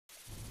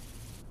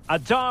A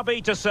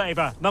derby to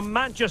savour, the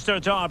Manchester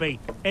derby.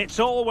 It's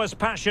always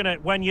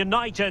passionate when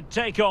United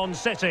take on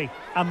City,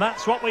 and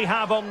that's what we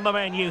have on the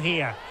menu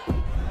here.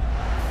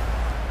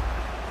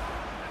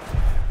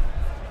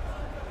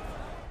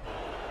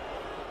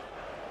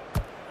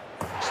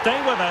 Stay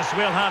with us,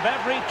 we'll have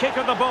every kick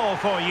of the ball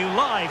for you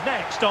live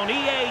next on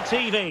EA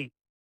TV.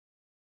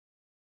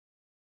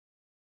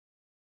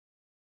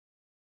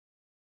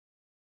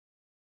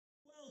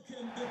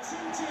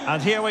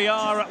 And here we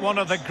are at one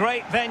of the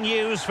great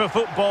venues for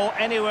football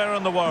anywhere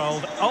in the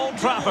world, Old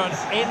Trafford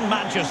in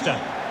Manchester.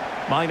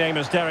 My name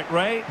is Derek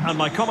Ray, and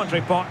my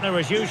commentary partner,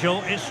 as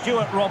usual, is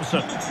Stuart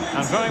Robson.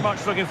 I'm very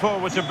much looking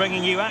forward to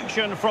bringing you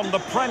action from the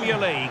Premier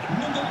League.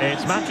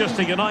 It's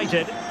Manchester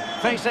United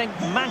facing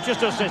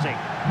Manchester City.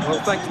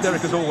 Well, thanks,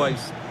 Derek, as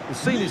always. The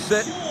scene is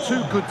set,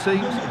 two good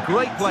teams, a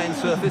great playing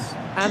surface,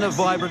 and a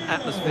vibrant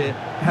atmosphere.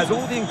 It has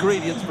all the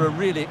ingredients for a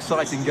really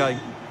exciting game.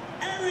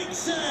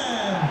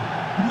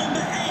 Number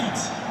 8,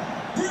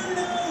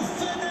 Bruno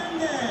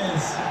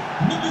Fernandes.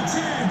 Number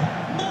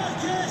 10,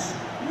 Marcus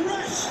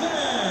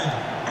Rashford.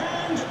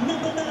 And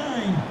number 9,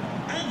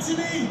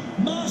 Anthony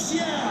Martial.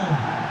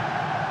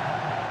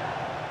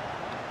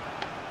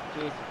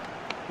 Cheers.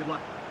 Good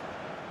luck.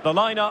 The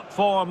lineup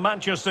for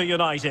Manchester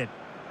United.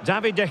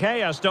 David De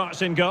Gea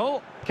starts in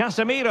goal.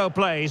 Casemiro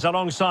plays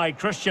alongside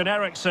Christian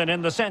Eriksen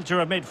in the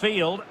centre of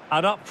midfield.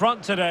 And up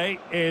front today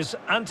is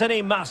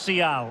Anthony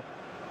Martial.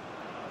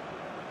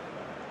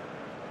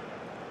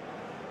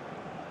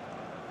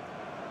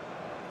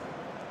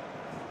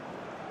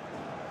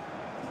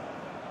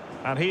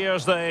 And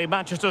here's the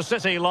Manchester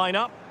City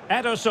lineup.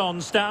 Ederson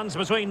stands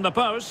between the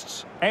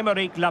posts.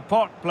 Aymeric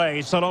Laporte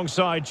plays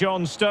alongside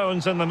John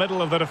Stones in the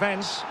middle of the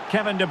defence.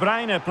 Kevin De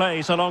Bruyne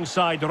plays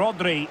alongside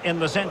Rodri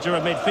in the centre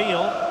of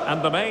midfield.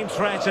 And the main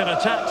threat in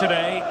attack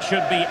today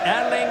should be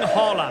Erling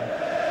Haaland.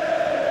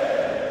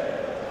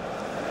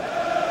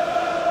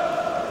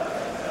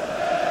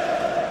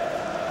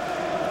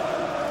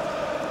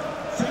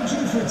 Thank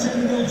you for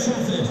attending Old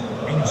Trafford.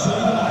 Enjoy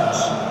the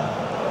match.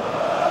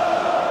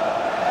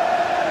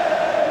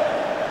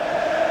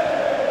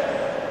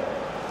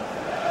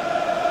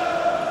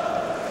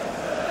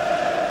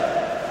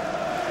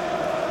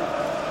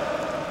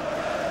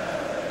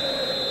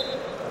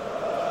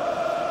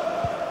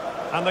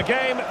 And the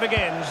game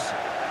begins.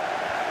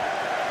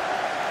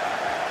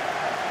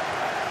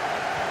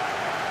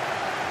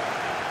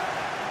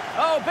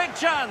 Oh, big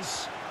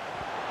chance.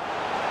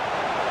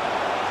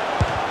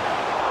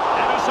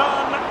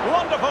 Ederson,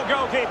 wonderful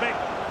goalkeeping.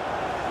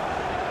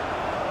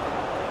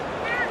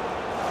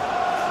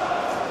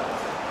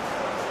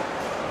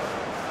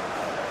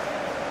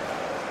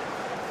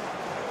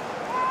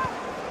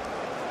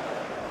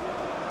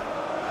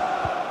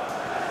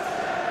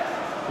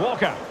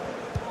 Walker.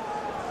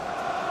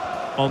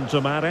 On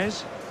to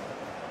Mahrez.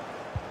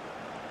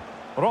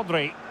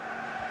 Rodri.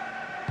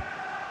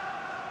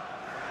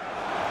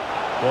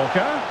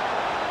 Walker.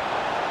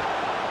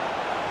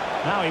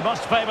 Now he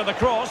must favour the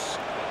cross.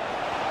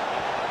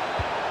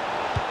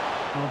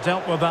 Well,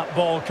 dealt with that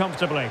ball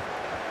comfortably.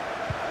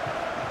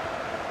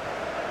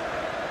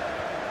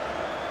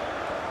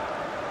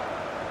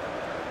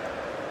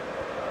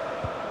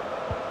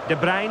 De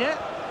Bruyne.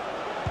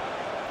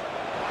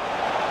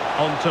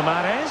 On to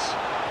Mahrez.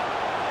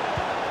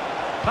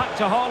 Back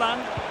to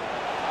Haaland.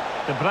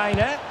 De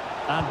Bruyne.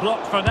 And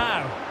blocked for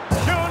now.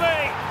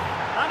 Surely!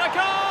 And a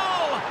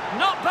goal!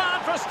 Not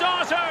bad for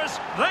starters.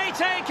 They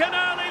take an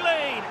early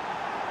lead.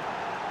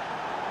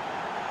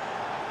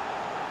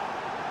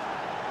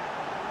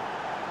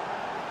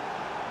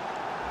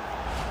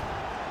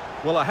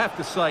 Well, I have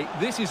to say,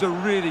 this is a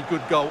really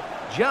good goal.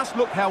 Just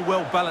look how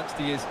well balanced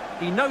he is.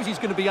 He knows he's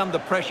going to be under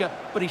pressure,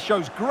 but he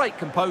shows great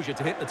composure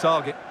to hit the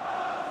target.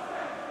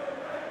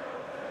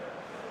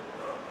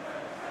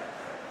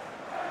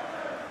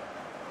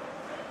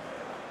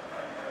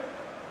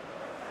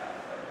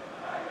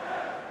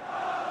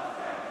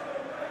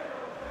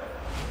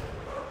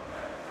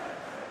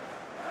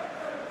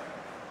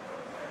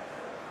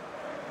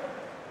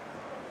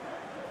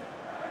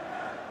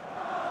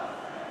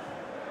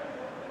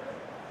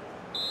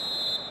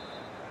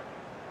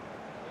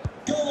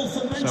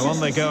 So on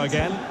they go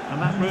again,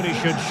 and that really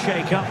should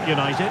shake up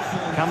United.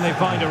 Can they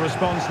find a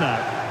response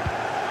now?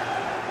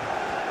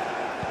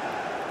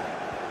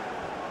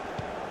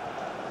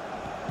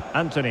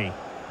 Anthony.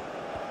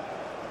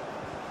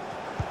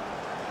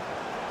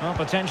 Oh,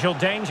 potential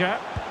danger.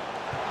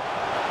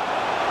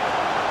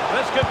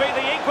 This could be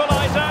the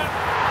equaliser,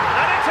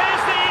 and it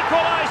is the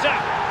equaliser.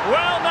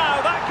 Well,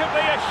 now that could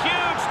be a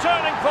huge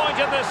turning point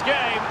in this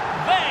game.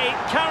 They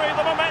carry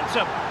the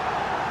momentum.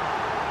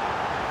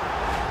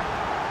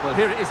 Well,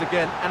 here it is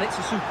again, and it's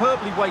a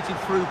superbly weighted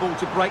through ball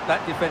to break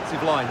that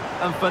defensive line.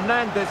 And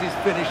Fernandes'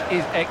 finish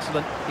is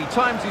excellent. He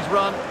times his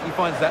run, he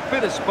finds that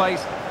bit of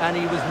space, and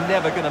he was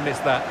never going to miss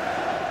that.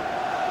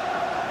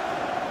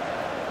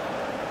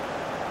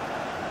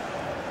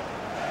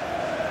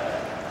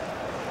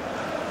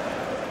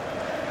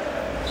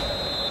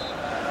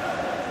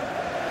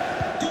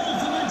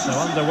 So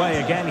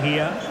Underway again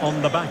here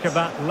on the back of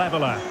that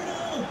leveller.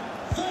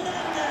 Bruno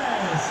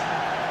Fernandes.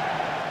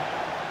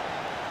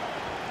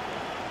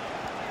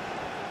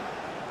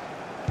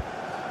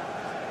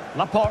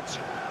 Laporte.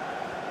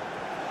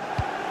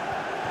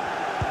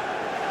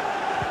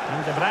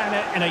 And De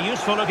Bruyne in a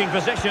useful looking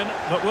position,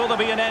 but will there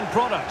be an end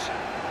product?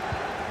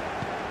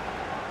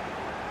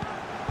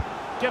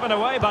 Given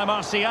away by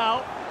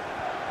Martial.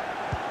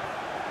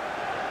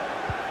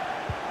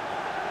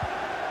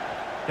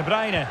 De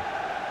Bruyne.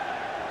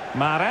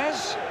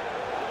 Mahrez.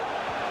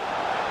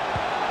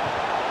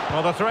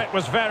 Well, the threat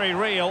was very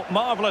real.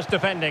 Marvellous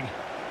defending.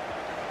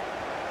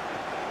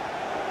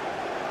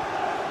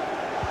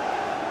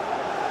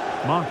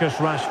 Marcus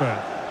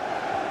Rashford.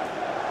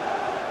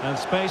 And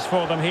space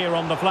for them here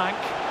on the flank.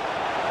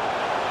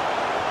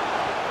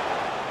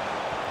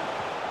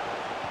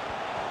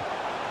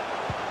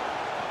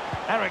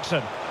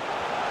 Eriksen.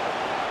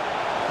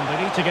 And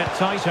they need to get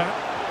tighter.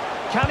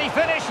 Can he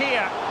finish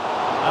here?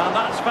 And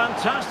that's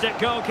fantastic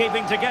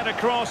goalkeeping to get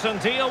across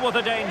and deal with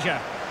the danger.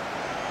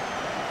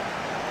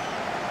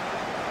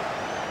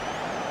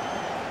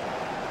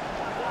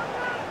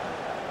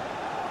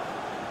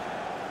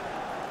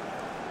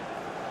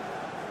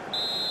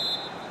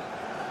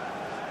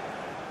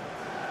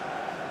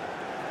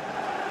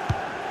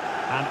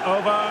 And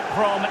over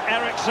from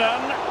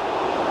Eriksen.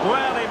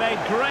 Well, he made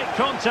great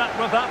contact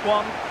with that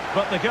one,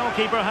 but the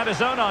goalkeeper had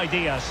his own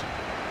ideas.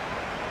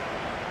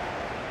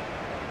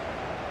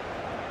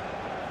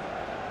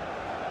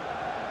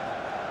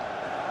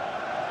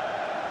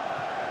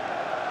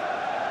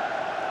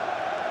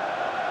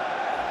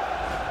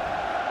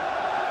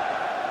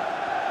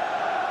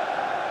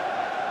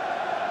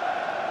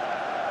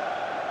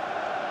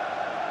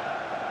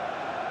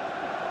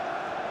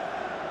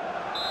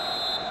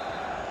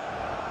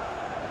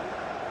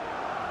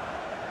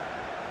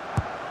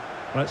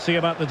 Let's see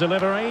about the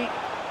delivery.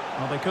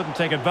 Well, they couldn't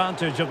take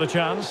advantage of the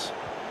chance.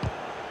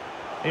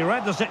 He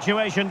read the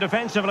situation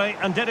defensively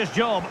and did his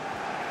job.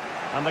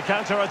 And the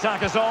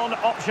counter-attack is on.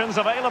 Options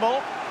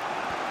available.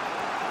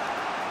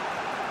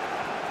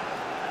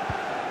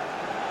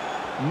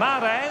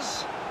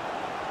 Mahrez.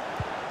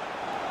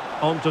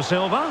 On to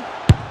Silva.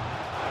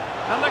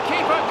 And the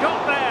keeper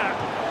got there.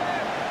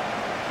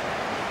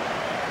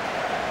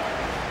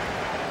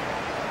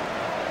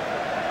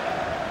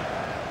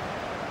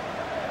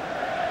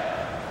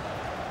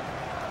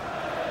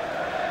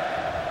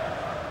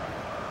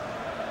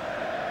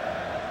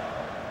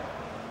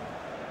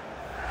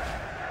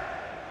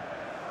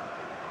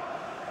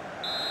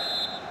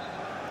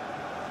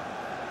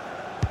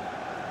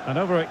 And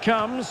over it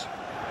comes.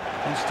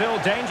 And still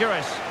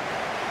dangerous.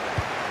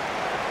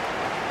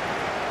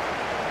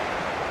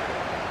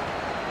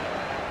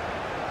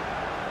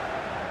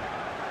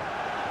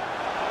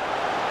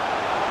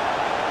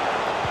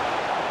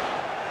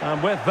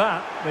 And with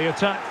that, the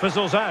attack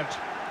fizzles out.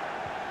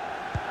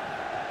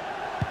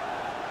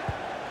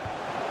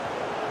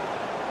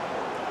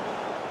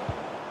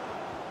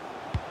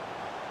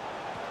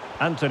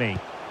 Anthony.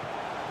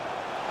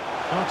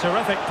 A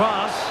terrific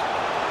pass.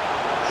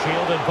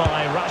 Shielded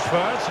by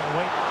Rashford.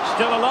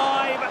 Still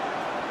alive.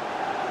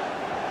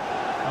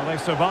 Well, they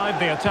survived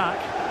the attack.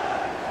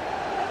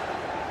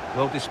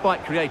 Well,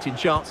 despite creating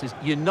chances,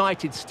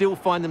 United still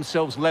find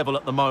themselves level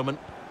at the moment.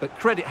 But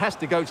credit has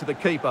to go to the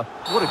keeper.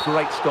 What a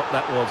great stop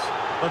that was.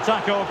 The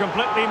tackle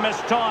completely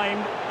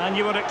mistimed, and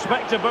you would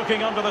expect a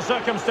booking under the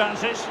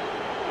circumstances.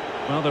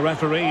 Well, the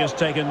referee has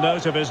taken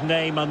note of his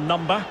name and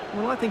number.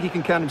 Well, I think he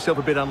can count himself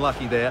a bit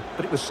unlucky there,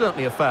 but it was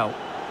certainly a foul.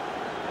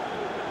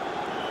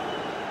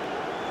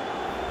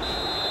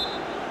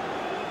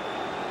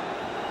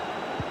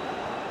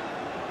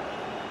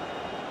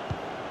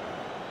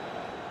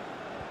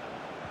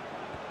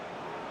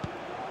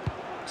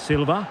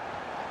 Silva.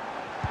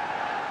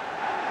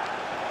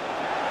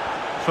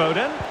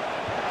 Foden.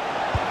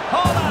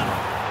 Holland!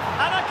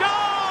 And a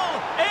goal!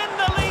 In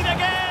the lead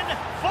again!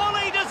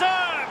 Fully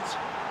deserved!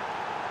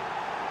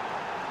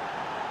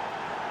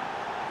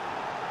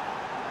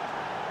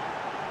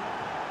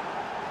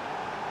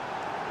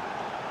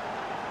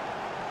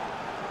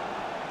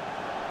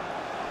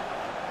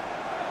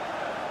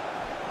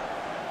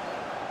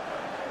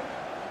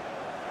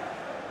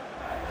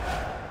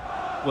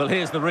 Well,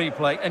 here's the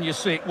replay, and you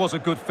see it was a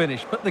good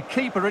finish. But the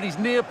keeper at his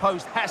near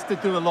post has to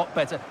do a lot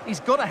better. He's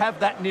got to have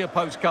that near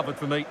post covered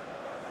for me.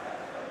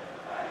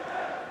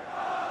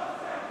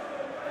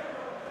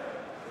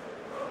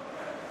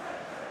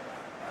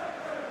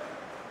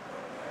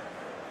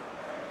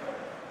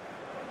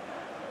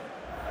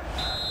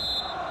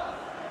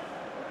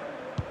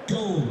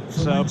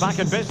 So back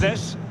in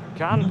business.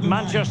 Can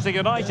Manchester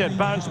United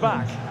bounce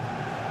back?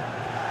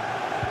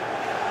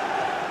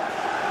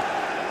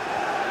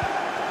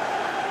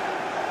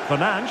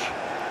 Fernandes.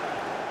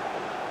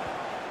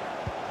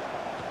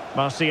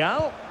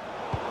 Martial.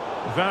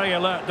 Very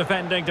alert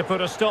defending to put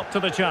a stop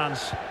to the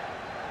chance.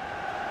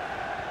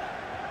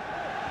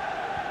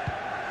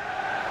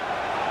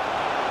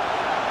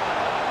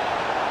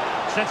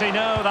 City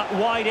know that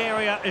wide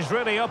area is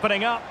really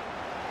opening up.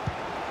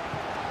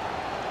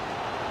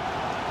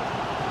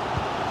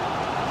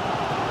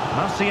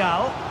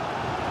 Martial.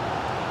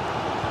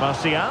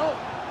 Martial.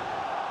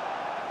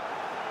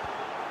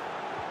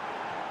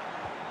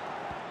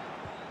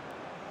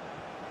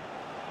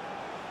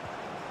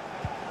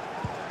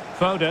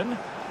 Foden.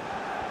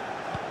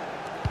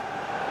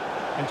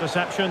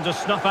 Interception to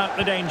snuff out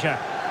the danger.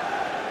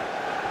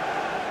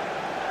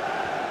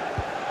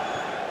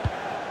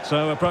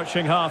 So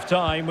approaching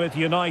half-time with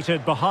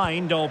United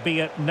behind,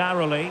 albeit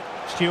narrowly.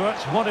 Stuart,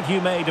 what have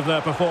you made of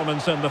their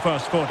performance in the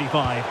first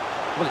 45?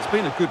 Well, it's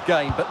been a good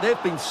game, but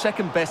they've been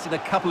second best in a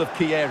couple of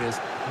key areas.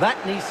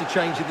 That needs to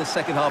change in the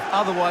second half,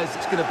 otherwise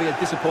it's going to be a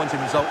disappointing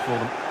result for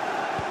them.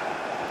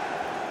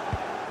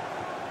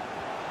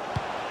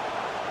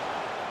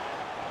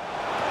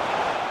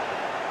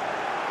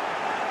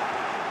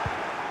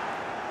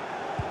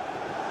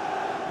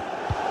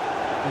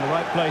 In the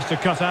right place to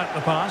cut out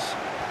the pass.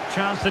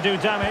 Chance to do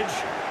damage.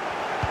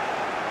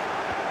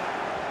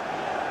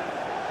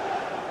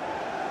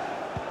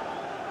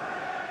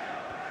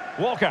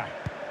 Walker.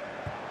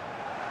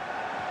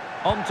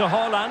 On to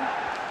Haaland.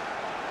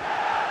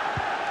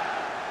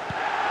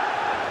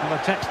 And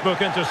a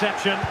textbook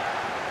interception.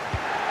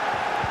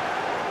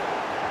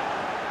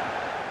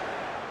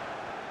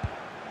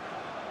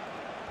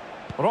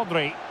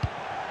 Rodri.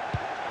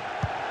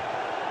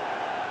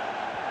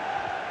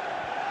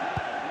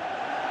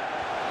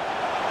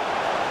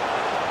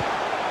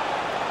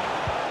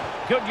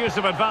 Good use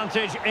of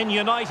advantage in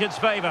United's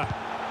favour.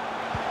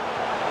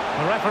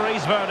 The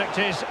referee's verdict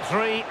is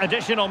 3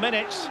 additional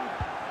minutes.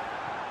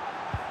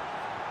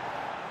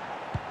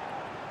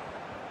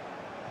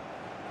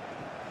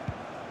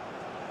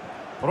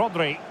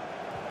 Rodri.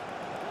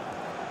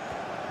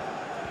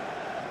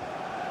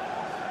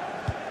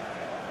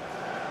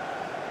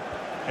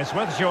 It's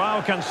with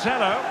Joao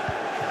Cancelo.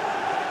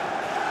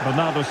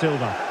 Bernardo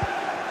Silva.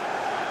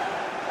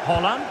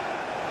 Haaland.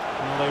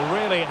 Well, they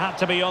really had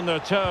to be on their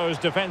toes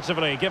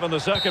defensively, given the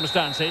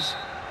circumstances.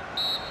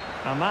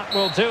 And that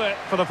will do it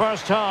for the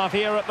first half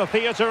here at the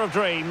Theatre of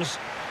Dreams.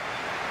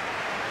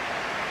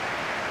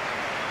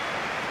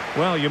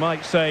 Well, you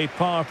might say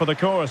par for the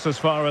course as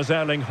far as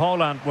Erling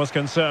Haaland was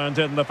concerned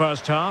in the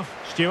first half.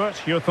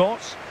 Stuart, your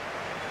thoughts?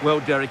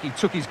 Well, Derek, he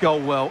took his goal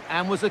well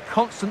and was a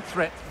constant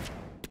threat.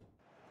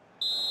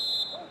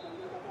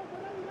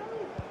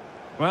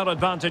 Well,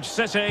 advantage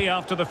City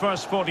after the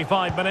first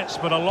 45 minutes,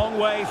 but a long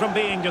way from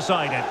being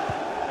decided.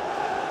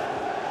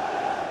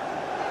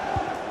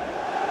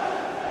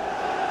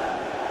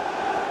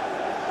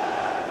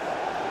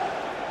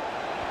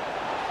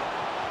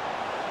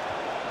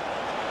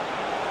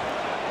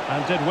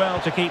 And did well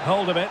to keep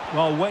hold of it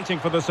while waiting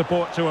for the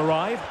support to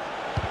arrive.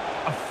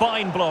 A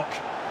fine block.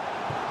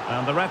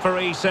 And the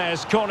referee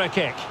says corner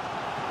kick.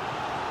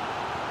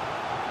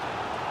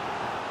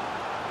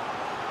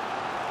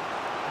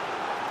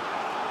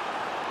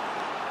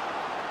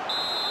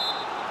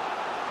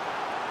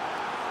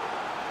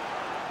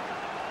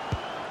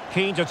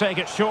 Keen to take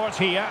it short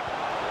here.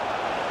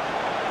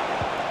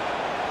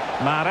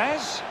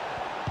 Mahrez.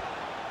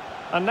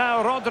 And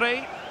now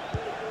Rodri.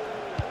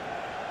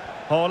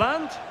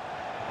 Haaland.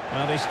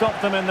 Well, they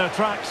stopped them in their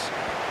tracks.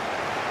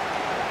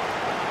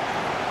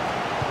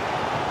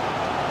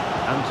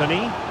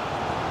 Anthony.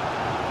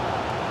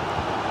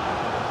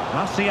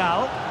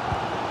 Martial.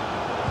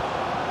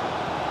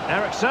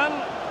 Eriksen.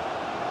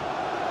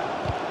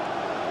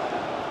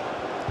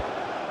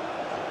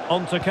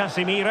 On to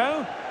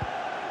Casemiro.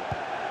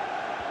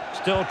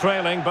 Still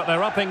trailing, but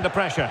they're upping the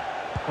pressure.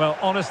 Well,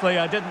 honestly,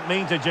 I didn't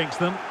mean to jinx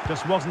them.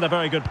 Just wasn't a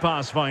very good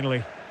pass,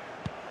 finally.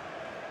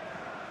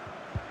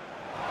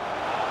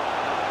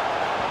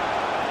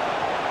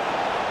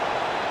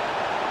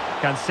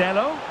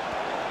 Cancelo.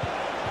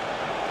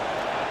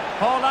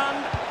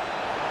 Haaland.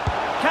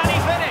 Can he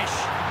finish?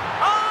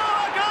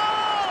 Oh, a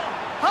goal!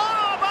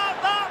 How about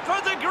that for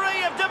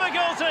degree of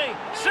difficulty?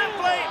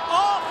 Simply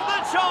off the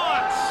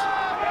charts!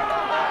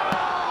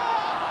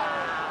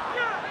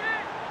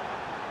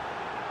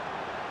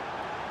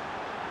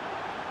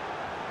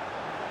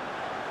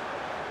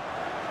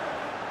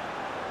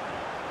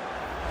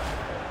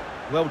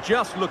 Well,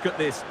 just look at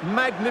this.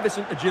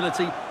 Magnificent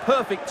agility,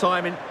 perfect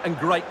timing and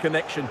great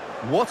connection.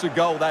 What a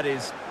goal that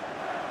is.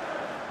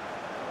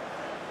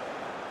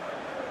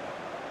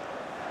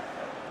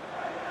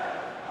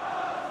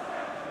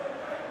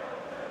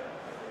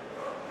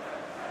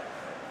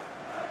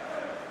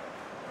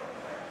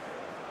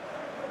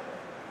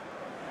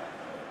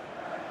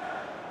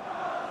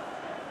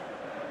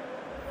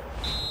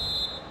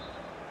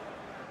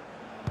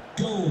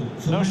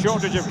 No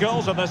shortage of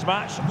goals in this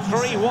match.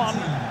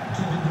 3-1.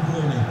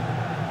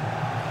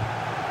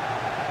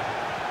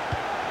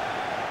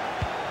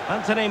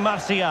 Anthony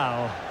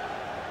Martial.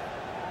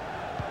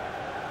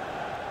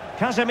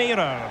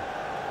 Casemiro.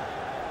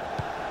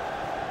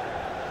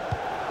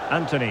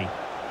 Anthony.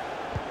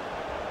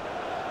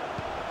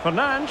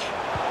 Fernandes.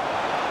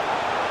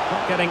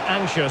 Not getting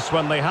anxious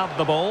when they have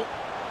the ball.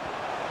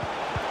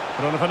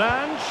 Bruno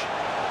Fernandes.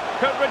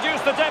 Could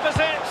reduce the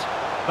deficit.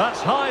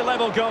 That's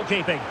high-level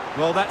goalkeeping.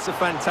 Well, that's a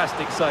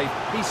fantastic save.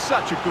 He's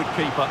such a good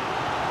keeper.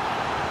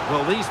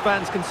 Well, these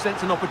fans can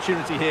sense an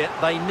opportunity here.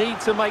 They need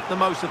to make the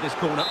most of this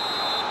corner.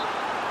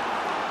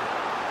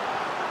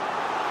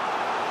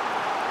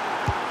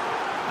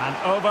 And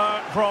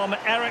over from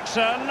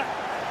Ericsson.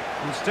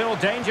 And still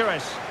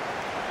dangerous.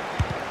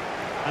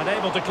 And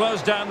able to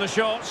close down the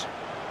shot.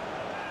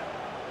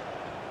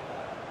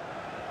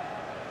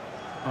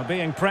 Are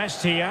being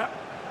pressed here.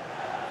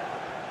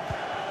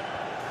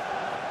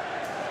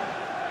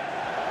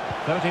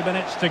 30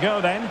 minutes to go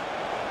then.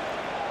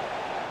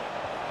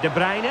 De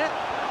Bruyne.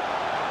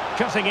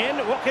 Cutting in.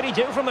 What can he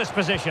do from this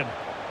position?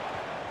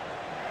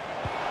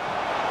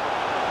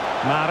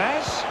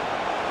 Mahrez.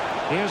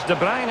 Here's De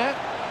Bruyne.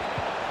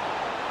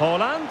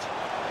 Haaland.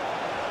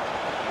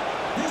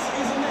 This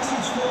is a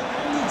message for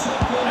any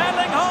top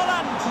Erling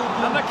Haaland.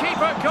 And the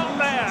keeper caught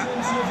there.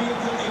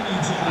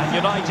 And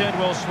United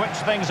will switch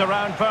things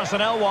around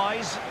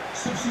personnel-wise.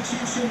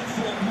 Substitution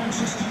for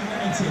Manchester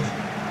United.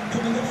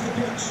 Coming off the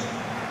pitch,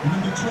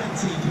 number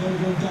 20,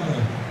 Diogo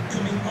Dalot.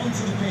 Coming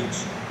onto the pitch,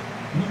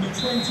 number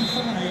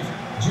 25,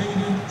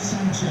 Jadon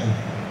Sancho.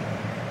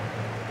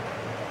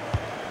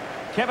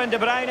 Kevin De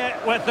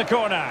Bruyne with the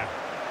corner.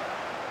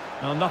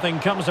 Well, nothing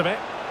comes of it.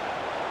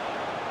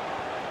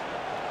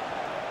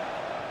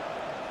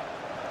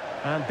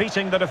 And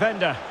beating the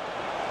defender.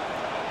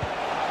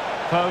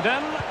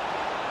 Foden.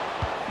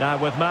 Now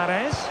with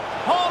Mahrez.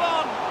 Hold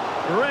on!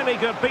 Really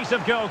good piece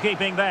of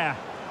goalkeeping there.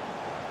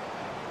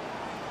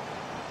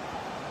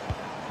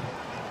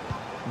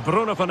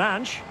 Bruno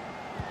Fernandes.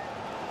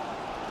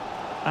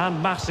 And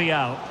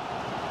Martial.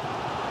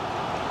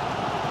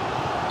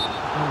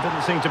 Well,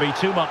 didn't seem to be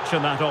too much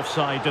in that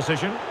offside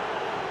decision.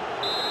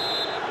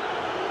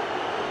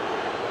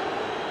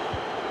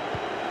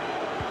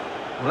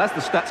 Well, as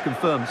the stats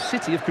confirm,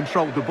 City have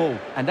controlled the ball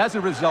and as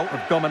a result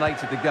have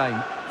dominated the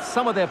game.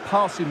 Some of their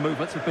passing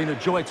movements have been a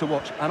joy to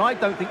watch and I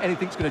don't think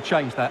anything's going to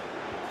change that.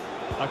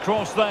 A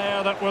cross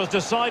there that was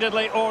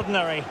decidedly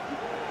ordinary.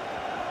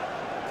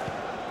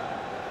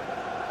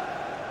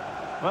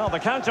 Well, the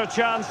counter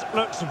chance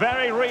looks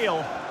very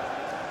real.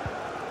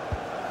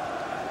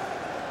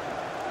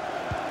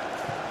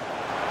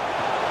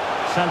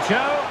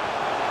 Sancho.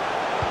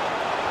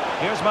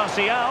 Here's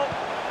Martial.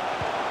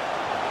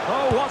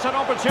 Oh, what an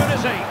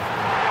opportunity.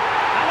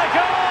 And a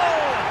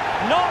goal!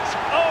 Not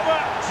over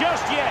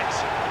just yet.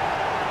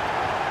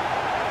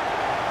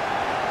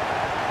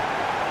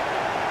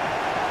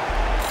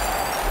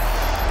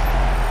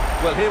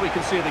 Well, here we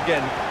can see it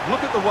again.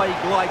 Look at the way he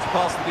glides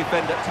past the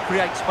defender to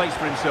create space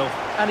for himself.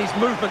 And his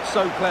movement's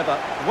so clever.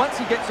 Once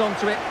he gets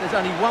onto it, there's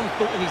only one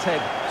thought in his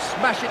head.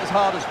 Smash it as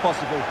hard as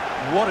possible.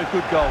 What a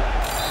good goal.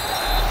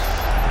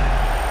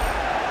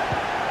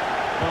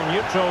 Well,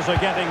 neutrals are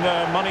getting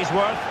their money's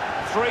worth.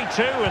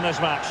 3-2 in this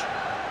match.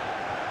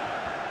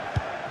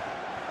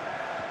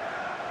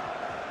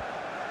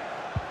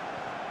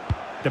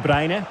 De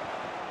Bruyne.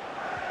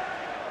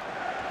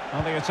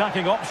 Well, the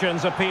attacking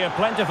options appear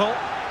plentiful.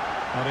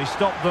 Well, he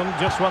stopped them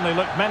just when they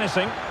looked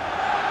menacing.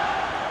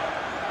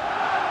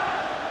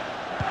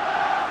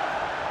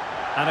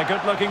 And a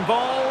good-looking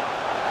ball.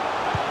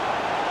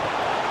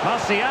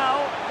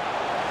 Martial.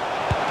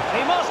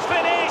 He must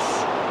finish.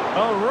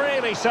 Oh,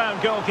 really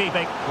sound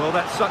goalkeeping. Well,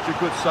 that's such a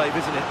good save,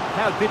 isn't it?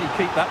 How did he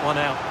keep that one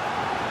out?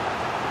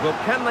 Well,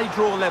 can they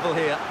draw level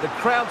here? The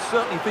crowd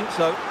certainly think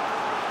so.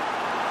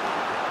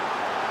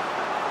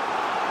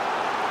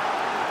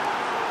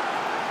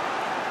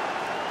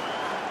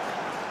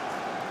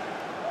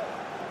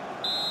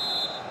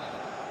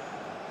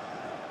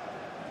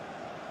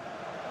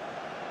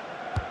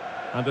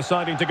 And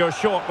deciding to go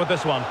short with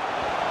this one.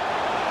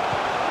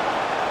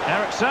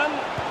 Ericsson.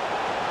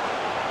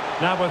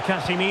 Now with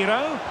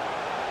Casemiro.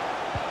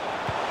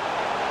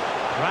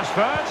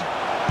 Rashford.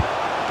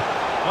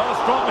 Oh,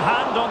 strong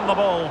hand on the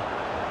ball.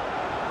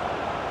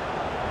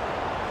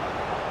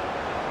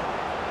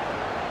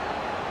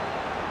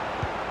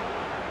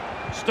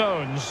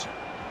 Stones.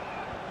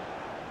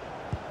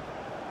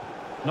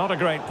 Not a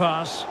great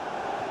pass.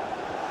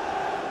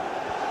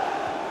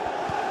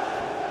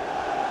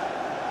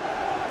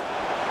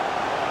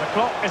 The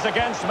clock is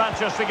against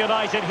Manchester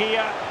United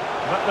here.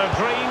 But their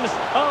dreams...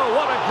 Oh,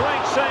 what a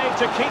great save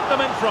to keep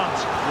them in front.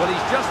 Well,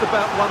 he's just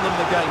about won them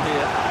the game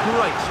here.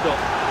 Great stop.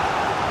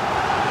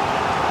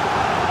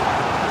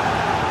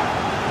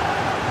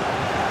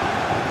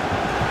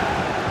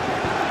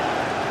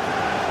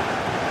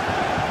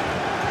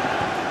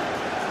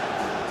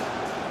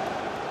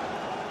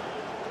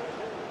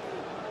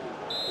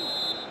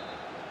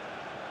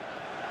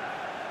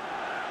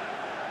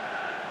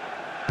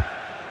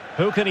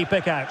 Who can he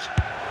pick out?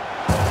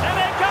 And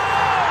it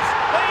goes!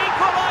 The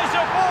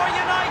equaliser for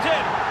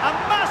United! A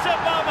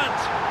massive moment!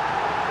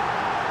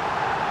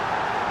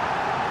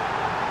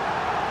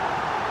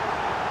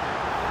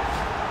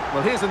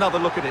 Well, here's another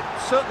look at it.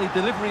 Certainly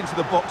delivery into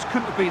the box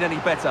couldn't have been any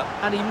better.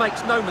 And he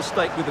makes no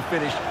mistake with the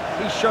finish.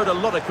 He showed a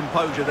lot of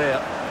composure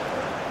there.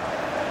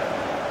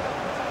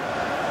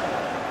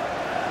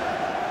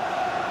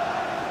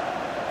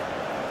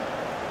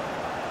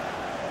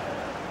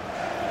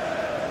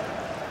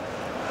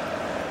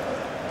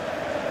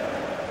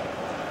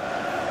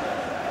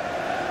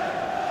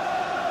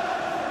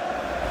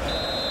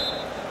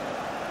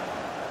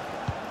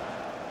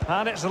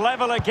 And it's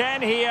level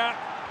again here.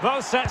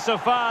 Both sets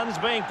of fans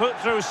being put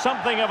through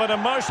something of an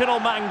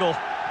emotional mangle.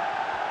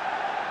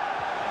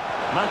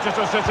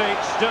 Manchester City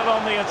still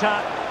on the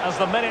attack as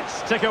the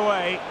minutes tick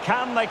away.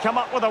 Can they come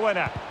up with a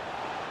winner?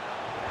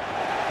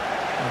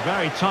 A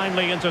very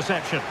timely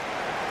interception.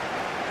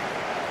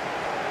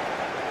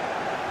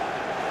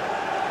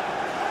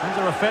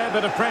 Under a fair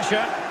bit of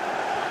pressure.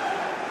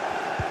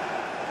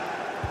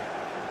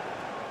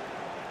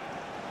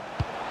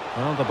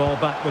 Well, the ball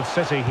back with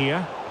City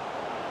here.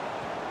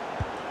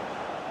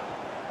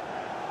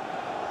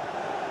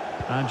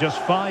 And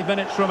just 5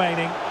 minutes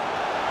remaining.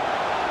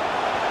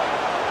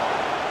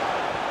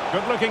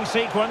 Good-looking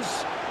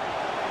sequence.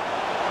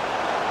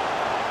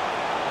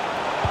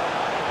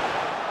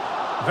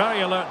 Very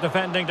alert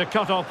defending to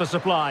cut off the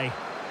supply.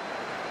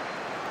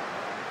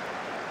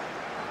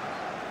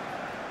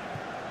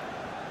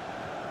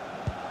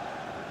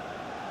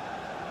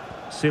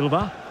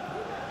 Silva.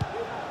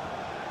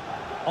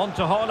 On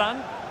to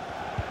Haaland.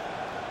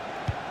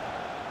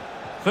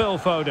 Phil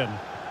Foden.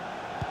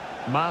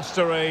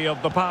 Mastery of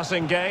the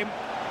passing game.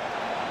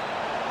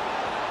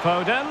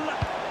 Foden.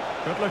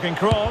 Good-looking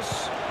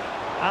cross.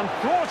 And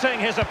thwarting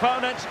his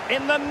opponent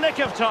in the nick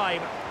of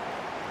time.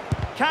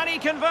 Can he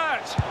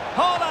convert?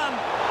 Haaland!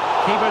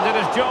 Keeper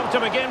did his job to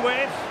begin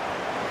with.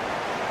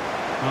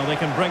 Well, they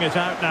can bring it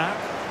out now.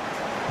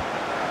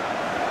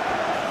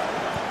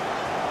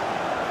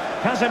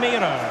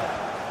 Casemiro.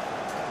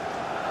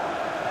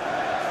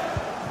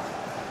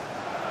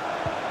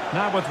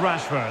 Now with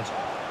Rashford.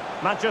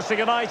 Manchester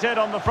United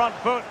on the front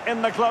foot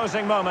in the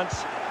closing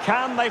moments.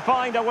 Can they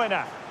find a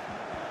winner?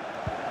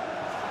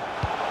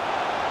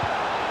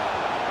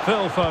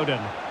 Phil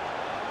Foden.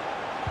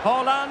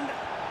 Haaland.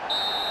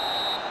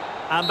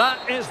 And that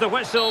is the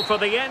whistle for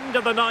the end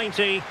of the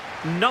 90.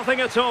 Nothing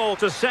at all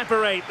to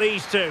separate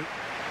these two.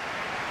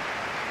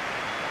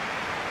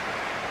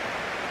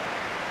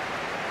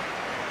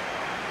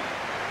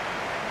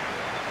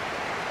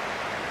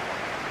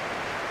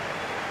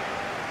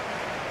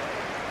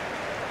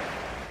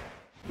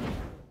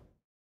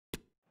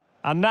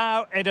 And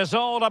now it is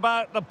all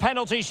about the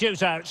penalty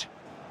shootout.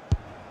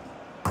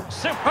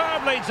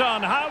 Superbly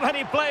done. How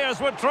many players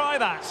would try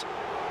that?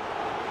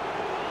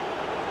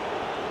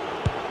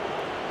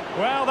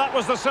 Well, that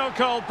was the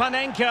so-called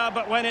Panenka,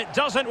 but when it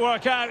doesn't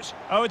work out,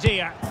 oh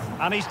dear.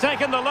 And he's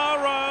taken the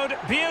low road.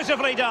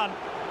 Beautifully done.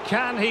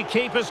 Can he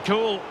keep his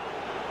cool?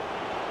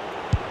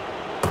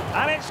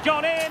 And it's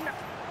gone in.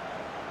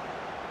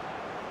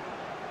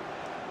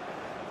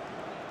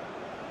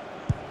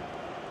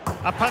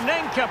 A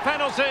Panenka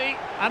penalty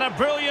and a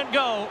brilliant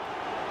goal.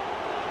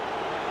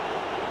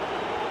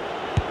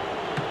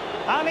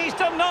 And he's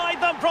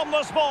denied them from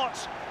the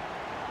spot.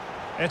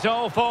 It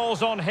all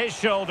falls on his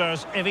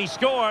shoulders. If he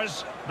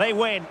scores, they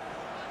win.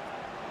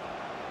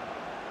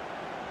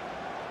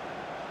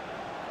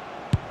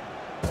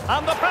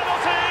 And the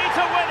penalty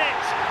to win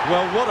it.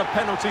 Well, what a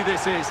penalty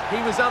this is.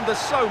 He was under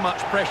so much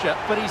pressure,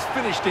 but he's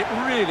finished it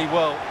really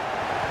well.